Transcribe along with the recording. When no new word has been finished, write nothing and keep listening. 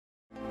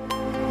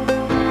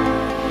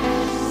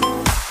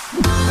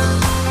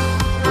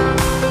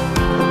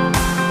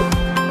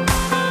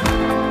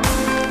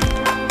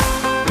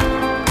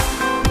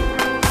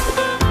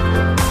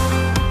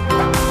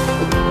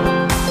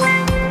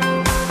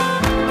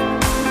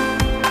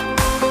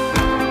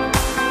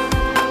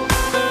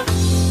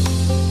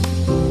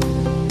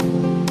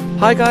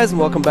Hi guys, and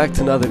welcome back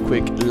to another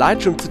quick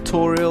Lightroom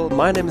tutorial.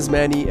 My name is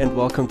Manny and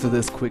welcome to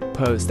this quick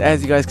post.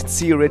 As you guys can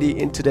see already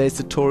in today's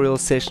tutorial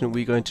session,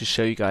 we're going to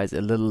show you guys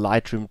a little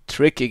Lightroom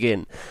trick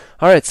again.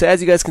 Alright, so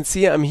as you guys can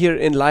see, I'm here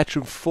in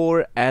Lightroom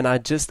 4 and I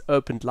just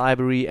opened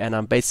library and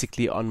I'm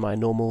basically on my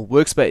normal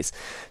workspace.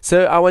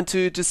 So I want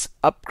to just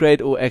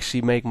upgrade or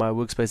actually make my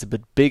workspace a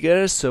bit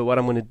bigger. So what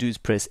I'm going to do is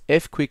press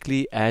F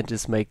quickly and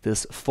just make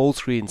this full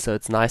screen so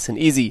it's nice and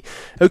easy.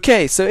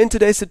 Okay, so in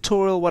today's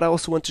tutorial, what I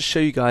also want to show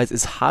you guys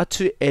is how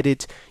to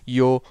edit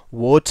your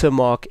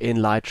watermark in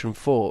Lightroom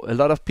 4. A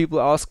lot of people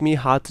ask me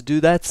how to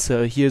do that,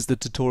 so here's the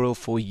tutorial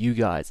for you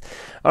guys.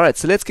 Alright,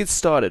 so let's get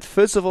started.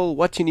 First of all,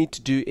 what you need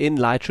to do in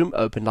Lightroom,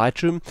 open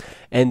Lightroom,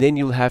 and then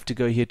you'll have to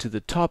go here to the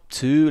top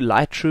to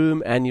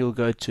Lightroom and you'll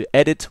go to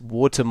Edit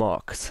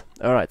Watermarks.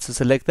 Alright, so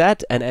select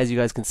that, and as you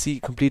guys can see,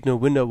 complete new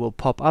window will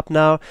pop up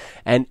now,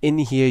 and in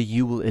here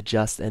you will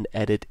adjust and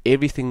edit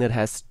everything that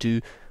has to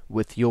do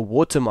with your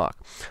watermark.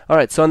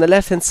 Alright, so on the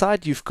left hand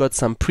side you've got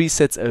some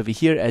presets over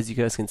here. As you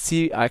guys can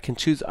see, I can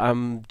choose,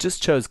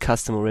 just chose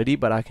custom already,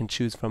 but I can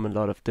choose from a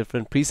lot of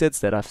different presets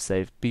that I've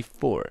saved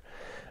before.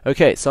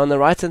 Okay, so on the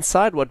right hand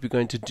side what we're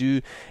going to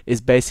do is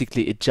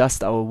basically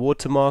adjust our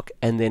watermark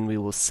and then we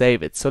will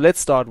save it. So let's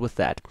start with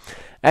that.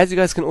 As you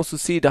guys can also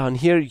see down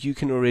here, you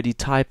can already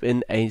type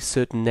in a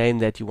certain name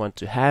that you want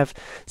to have.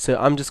 So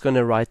I'm just going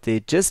to write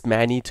there just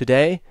Manny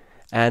today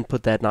and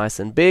put that nice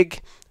and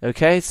big.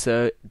 Okay,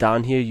 so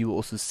down here you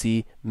also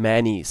see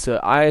Manny. So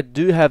I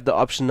do have the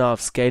option now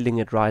of scaling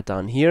it right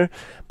down here,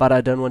 but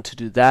I don't want to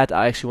do that.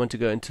 I actually want to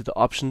go into the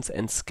options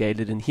and scale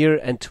it in here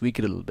and tweak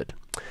it a little bit.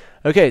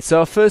 Okay, so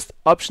our first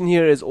option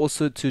here is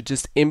also to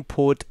just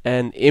import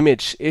an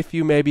image. If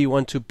you maybe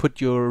want to put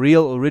your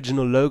real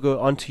original logo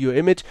onto your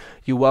image,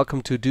 you're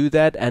welcome to do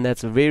that, and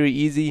that's very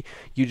easy.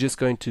 You're just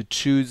going to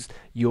choose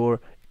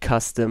your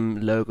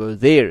custom logo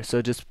there.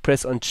 So just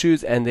press on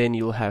choose and then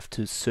you'll have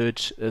to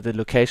search the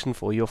location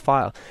for your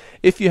file.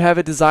 If you have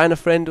a designer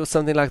friend or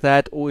something like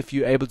that, or if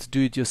you're able to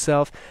do it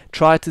yourself,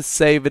 try to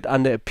save it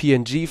under a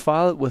PNG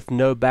file with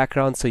no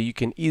background so you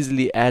can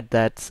easily add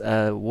that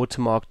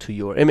watermark to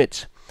your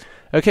image.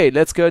 Okay,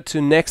 let's go to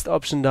next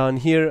option down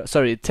here,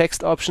 sorry,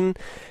 text option.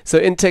 So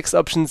in text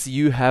options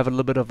you have a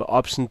little bit of an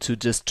option to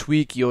just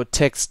tweak your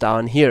text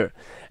down here.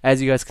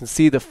 As you guys can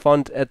see, the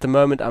font at the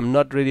moment, I'm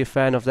not really a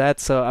fan of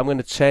that, so I'm going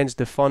to change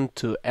the font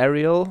to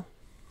Arial.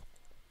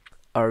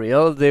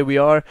 Arial, there we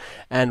are,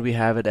 and we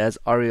have it as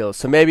Arial.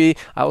 So maybe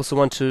I also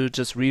want to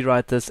just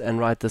rewrite this and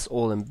write this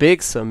all in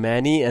big, so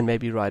Manny, and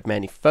maybe write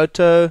Manny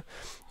Photo.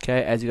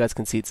 Okay, as you guys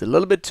can see, it's a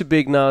little bit too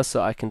big now,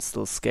 so I can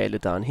still scale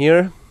it down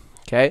here.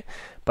 Okay,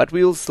 but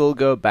we'll still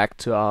go back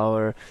to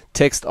our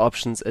text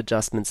options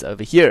adjustments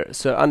over here.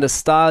 So under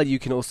style you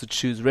can also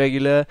choose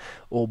regular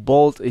or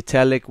bold,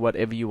 italic,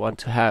 whatever you want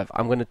to have.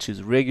 I'm going to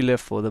choose regular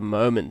for the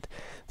moment.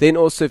 Then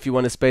also if you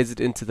want to space it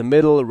into the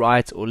middle,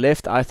 right or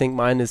left, I think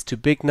mine is too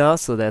big now,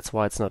 so that's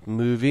why it's not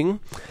moving.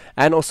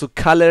 And also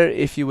color,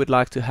 if you would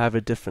like to have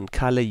a different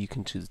color, you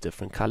can choose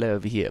different color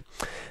over here.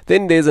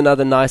 Then there's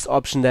another nice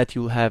option that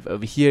you'll have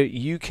over here.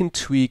 You can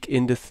tweak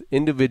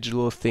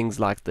individual things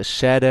like the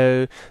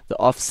shadow, the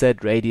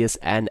offset, radius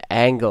and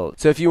angle.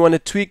 So if you want to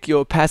tweak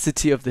your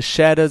opacity of the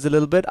shadows a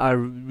little bit,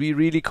 we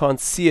really can't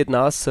see it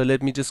now, so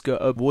let me just go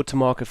over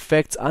watermark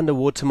effects. Under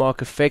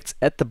watermark effects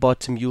at the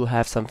bottom you'll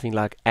have something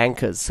like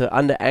anchors. So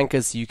under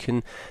anchors you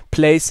can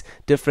place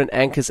different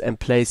anchors and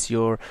place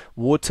your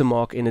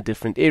watermark in a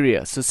different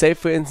area. So say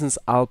for instance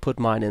I'll put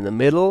mine in the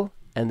middle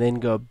and then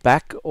go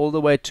back all the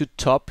way to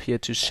top here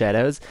to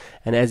shadows,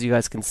 and as you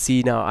guys can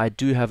see now I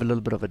do have a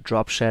little bit of a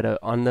drop shadow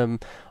on them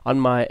on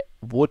my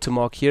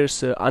watermark here.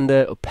 So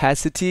under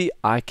opacity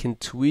I can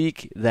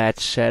tweak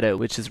that shadow,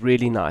 which is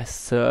really nice.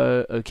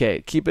 So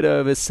okay, keep it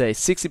over say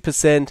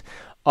 60%.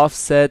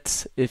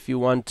 Offset if you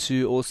want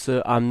to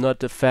also, I'm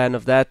not a fan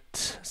of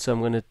that, so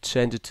I'm going to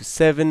change it to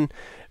 7.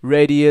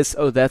 Radius,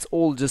 oh that's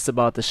all just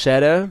about the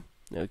shadow.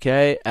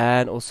 Okay,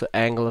 and also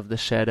angle of the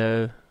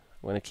shadow, I'm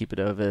going to keep it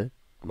over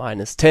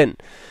 -10.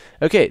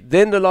 Okay,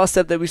 then the last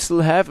step that we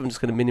still have, I'm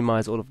just going to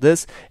minimize all of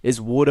this,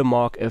 is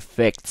watermark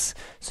effects.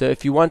 So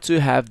if you want to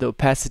have the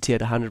opacity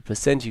at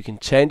 100%, you can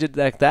change it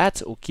like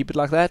that or keep it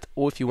like that,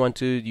 or if you want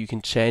to you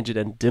can change it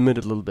and dim it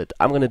a little bit.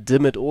 I'm going to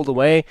dim it all the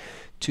way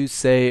to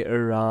say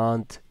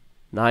around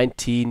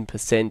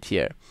 19%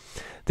 here.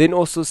 Then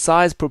also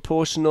size,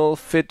 proportional,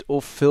 fit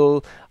or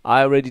fill.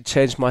 I already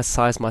changed my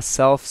size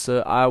myself,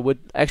 so I would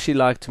actually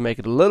like to make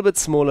it a little bit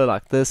smaller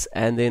like this,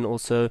 and then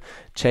also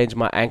change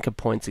my anchor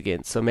points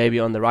again. So maybe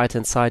on the right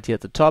hand side here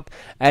at the top.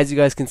 As you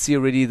guys can see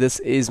already, this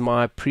is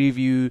my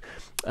preview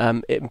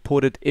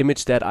imported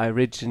image that I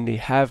originally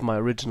have, my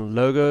original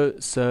logo.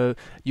 So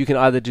you can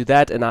either do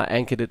that, and I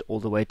anchored it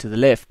all the way to the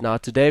left. Now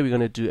today we're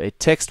going to do a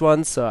text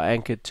one, so I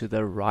anchored to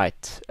the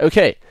right.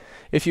 Okay.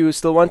 If you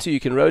still want to, you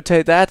can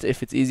rotate that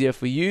if it's easier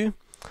for you.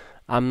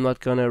 I'm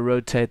not going to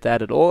rotate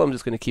that at all. I'm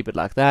just going to keep it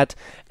like that,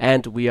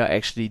 and we are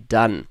actually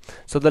done.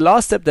 So the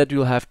last step that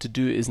you'll have to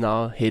do is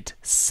now hit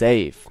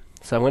save.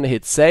 So I'm going to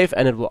hit save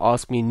and it will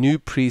ask me new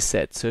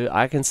preset. So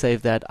I can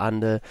save that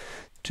under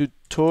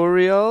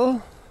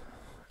tutorial.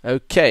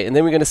 Okay, and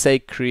then we're going to say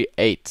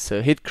create.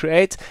 So hit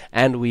create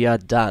and we are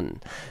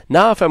done.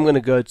 Now if I'm going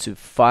to go to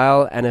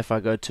file and if I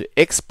go to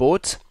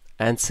export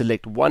and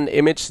select one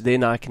image,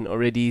 then I can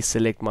already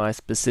select my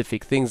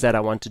specific things that I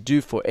want to do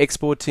for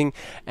exporting,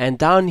 and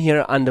down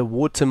here under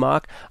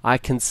watermark I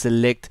can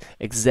select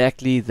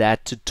exactly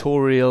that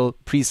tutorial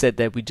preset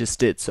that we just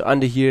did. So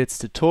under here it's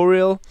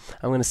tutorial,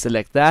 I'm going to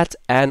select that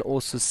and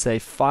also say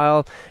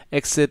file,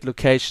 exit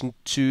location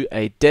to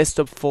a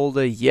desktop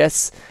folder,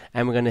 yes,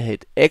 and we're going to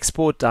hit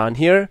export down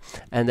here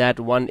and that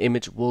one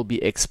image will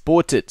be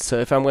exported. So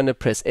if I'm going to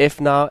press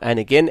F now and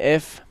again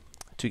F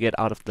to get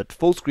out of that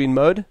full screen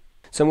mode.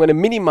 So I'm going to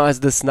minimize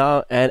this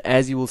now, and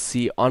as you will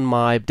see on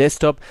my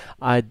desktop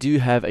I do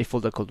have a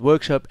folder called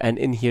workshop, and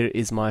in here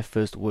is my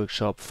first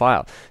workshop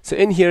file. So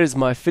in here is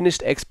my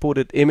finished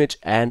exported image,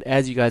 and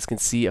as you guys can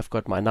see I've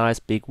got my nice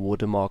big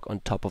watermark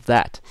on top of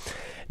that.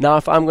 Now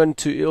if I'm going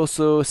to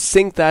also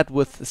sync that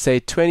with say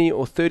 20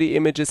 or 30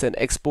 images and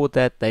export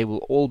that, they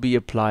will all be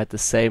applied, the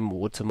same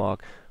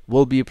watermark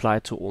will be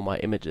applied to all my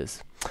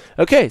images.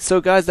 Okay,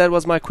 so guys, that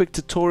was my quick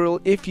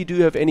tutorial. If you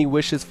do have any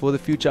wishes for the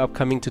future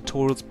upcoming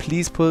tutorials,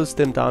 please post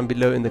them down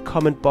below in the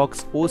comment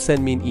box or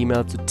send me an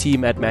email to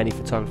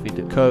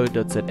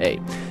team@mannyphotography.co.za.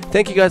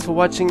 Thank you guys for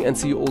watching and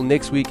see you all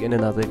next week in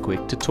another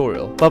quick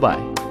tutorial. Bye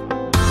bye.